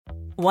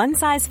One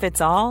size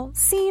fits all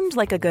seemed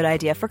like a good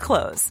idea for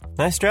clothes.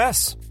 Nice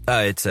dress.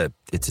 It's a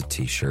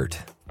t-shirt.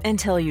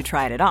 Until you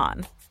tried it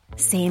on.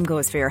 Same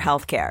goes for your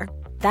healthcare.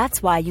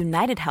 That's why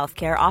United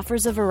Healthcare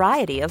offers a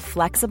variety of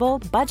flexible,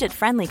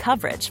 budget-friendly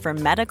coverage for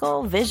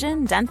medical,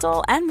 vision,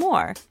 dental, and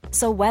more.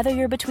 So whether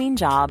you're between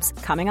jobs,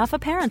 coming off a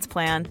parent's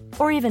plan,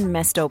 or even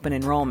missed open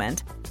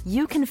enrollment,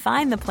 you can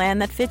find the plan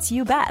that fits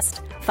you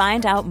best.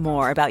 Find out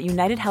more about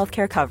United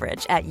Healthcare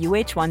coverage at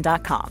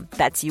uh1.com.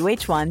 That's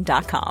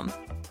uh1.com.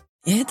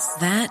 It's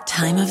that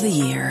time of the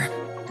year.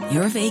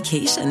 Your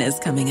vacation is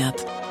coming up.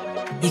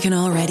 You can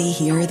already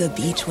hear the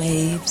beach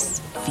waves,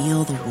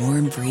 feel the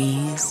warm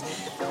breeze,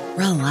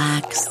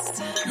 relax,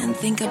 and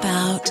think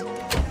about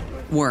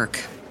work.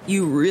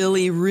 You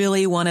really,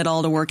 really want it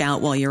all to work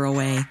out while you're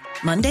away.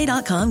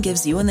 Monday.com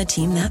gives you and the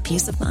team that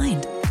peace of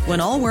mind.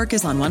 When all work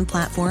is on one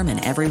platform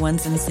and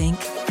everyone's in sync,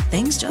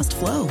 things just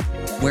flow.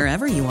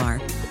 Wherever you are,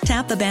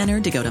 tap the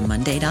banner to go to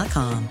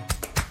Monday.com.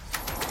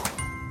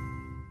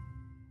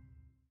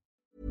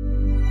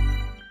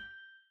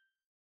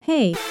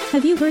 Hey,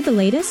 have you heard the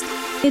latest?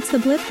 It's the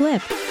Blip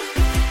Blip.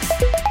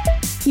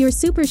 Your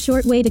super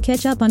short way to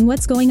catch up on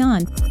what's going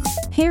on.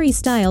 Harry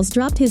Styles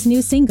dropped his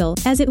new single,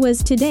 As It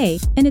Was Today,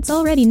 and it's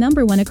already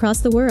 #1 across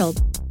the world.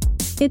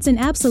 It's an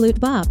absolute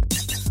bop.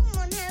 Come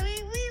on,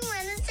 Harry, we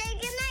want to say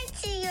goodnight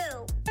to you.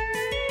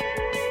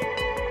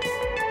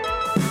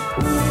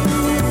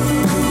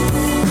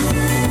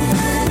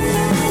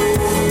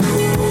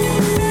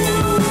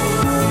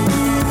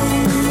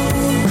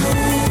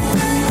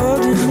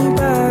 Holding me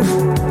back,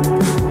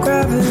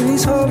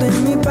 gravity's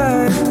holding me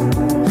back.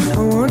 I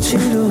want you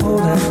to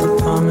hold out the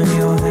palm of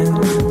your hand.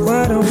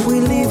 Why don't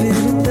we leave it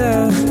at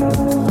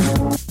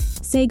that?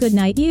 Say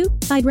goodnight, you?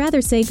 I'd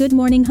rather say good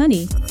morning,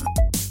 honey.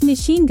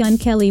 Machine Gun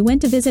Kelly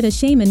went to visit a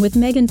shaman with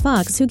Megan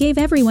Fox, who gave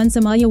everyone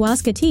some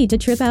ayahuasca tea to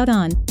trip out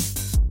on.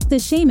 The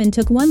shaman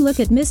took one look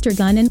at Mr.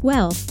 Gunn and,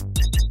 well...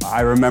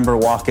 I remember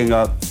walking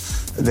up,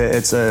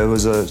 it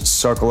was a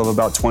circle of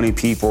about 20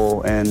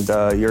 people, and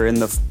you're in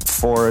the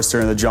forest or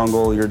in the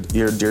jungle, you're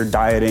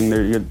dieting,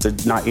 they're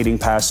not eating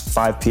past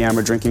 5 p.m.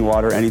 or drinking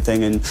water or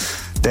anything, and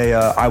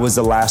I was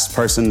the last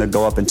person to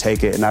go up and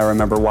take it, and I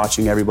remember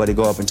watching everybody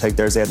go up and take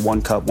theirs. They had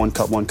one cup,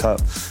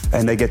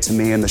 and they get to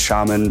me, and the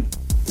shaman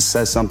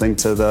says something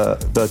to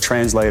the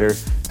translator,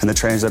 and the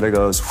translator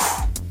goes,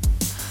 "Whew."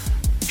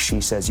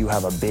 She says, "You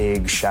have a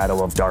big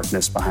shadow of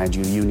darkness behind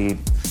you.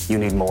 You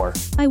need more."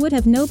 I would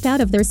have noped out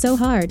of there so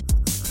hard.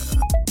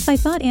 I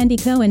thought Andy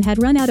Cohen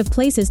had run out of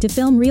places to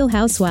film Real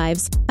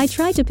Housewives. I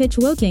tried to pitch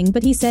Woking,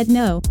 but he said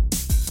no.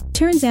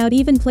 Turns out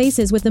even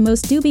places with the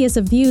most dubious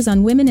of views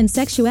on women and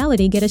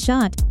sexuality get a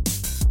shot.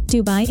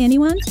 Dubai,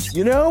 anyone?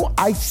 You know,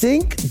 I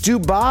think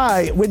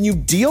Dubai, when you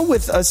deal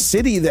with a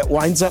city that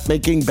winds up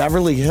making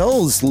Beverly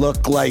Hills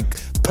look like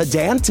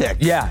pedantic.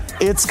 Yeah.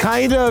 It's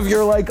kind of,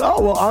 you're like,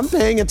 oh, well, I'm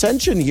paying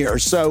attention here.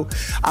 So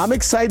I'm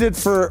excited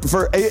for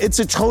it's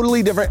a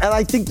totally different, and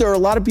I think there are a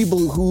lot of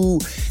people who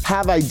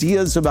have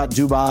ideas about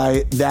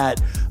Dubai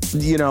that,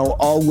 you know,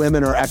 all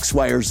women are X,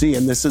 Y, or Z,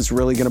 and this is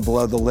really going to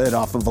blow the lid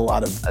off of a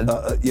lot of,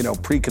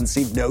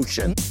 preconceived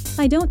notion.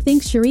 I don't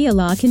think Sharia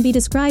law can be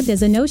described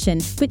as a notion,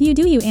 but you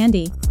do you,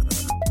 Andy.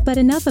 But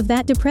enough of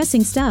that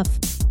depressing stuff.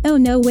 Oh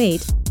no,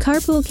 wait.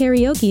 Carpool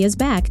Karaoke is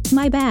back,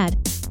 my bad.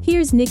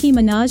 Here's Nicki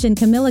Minaj and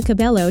Camila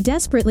Cabello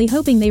desperately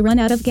hoping they run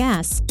out of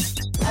gas.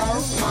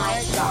 Oh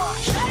my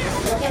gosh,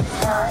 look at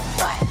her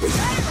butt.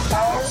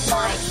 Oh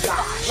my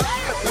gosh,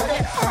 look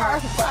at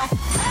her butt.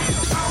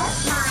 Oh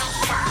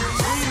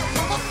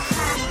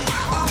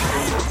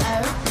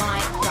my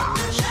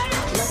gosh,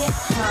 look at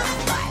her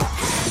butt.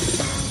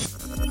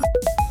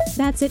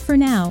 That's it for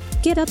now.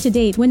 Get up to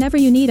date whenever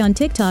you need on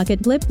TikTok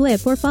at Blip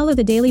Blip or follow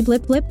the Daily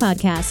Blip Blip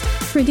podcast.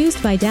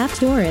 Produced by Daft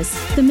Doris,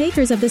 the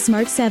makers of the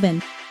Smart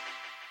 7.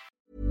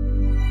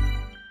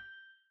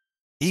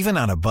 Even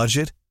on a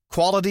budget,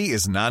 quality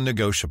is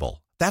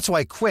non-negotiable. That's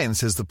why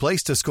Quince is the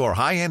place to score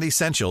high-end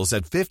essentials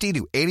at 50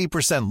 to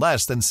 80%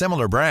 less than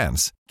similar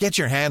brands. Get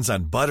your hands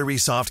on buttery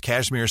soft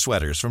cashmere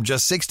sweaters from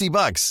just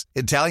 $60,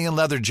 Italian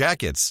leather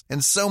jackets,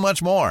 and so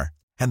much more.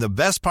 And the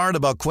best part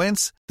about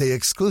Quince, they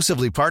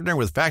exclusively partner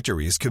with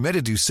factories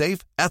committed to safe,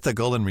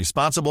 ethical, and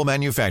responsible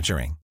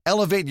manufacturing.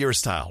 Elevate your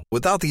style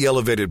without the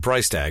elevated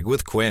price tag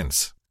with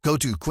Quince. Go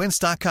to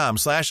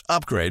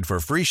quince.com/upgrade for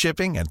free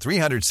shipping and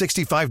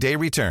 365-day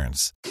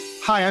returns.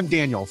 Hi, I'm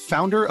Daniel,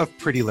 founder of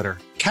Pretty Litter.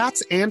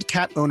 Cats and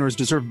cat owners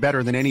deserve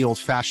better than any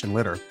old-fashioned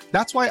litter.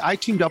 That's why I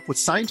teamed up with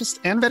scientists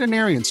and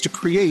veterinarians to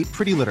create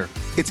Pretty Litter.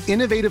 Its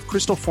innovative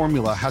crystal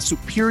formula has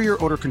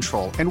superior odor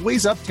control and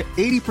weighs up to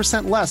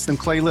 80% less than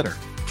clay litter.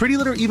 Pretty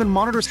Litter even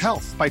monitors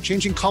health by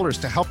changing colors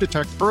to help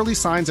detect early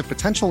signs of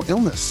potential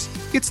illness.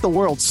 It's the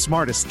world's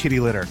smartest kitty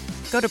litter.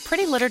 Go to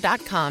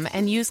prettylitter.com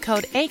and use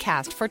code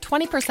ACAST for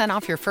 20%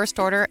 off your first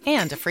order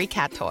and a free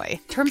cat toy.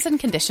 Terms and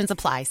conditions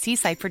apply. See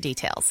site for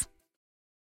details.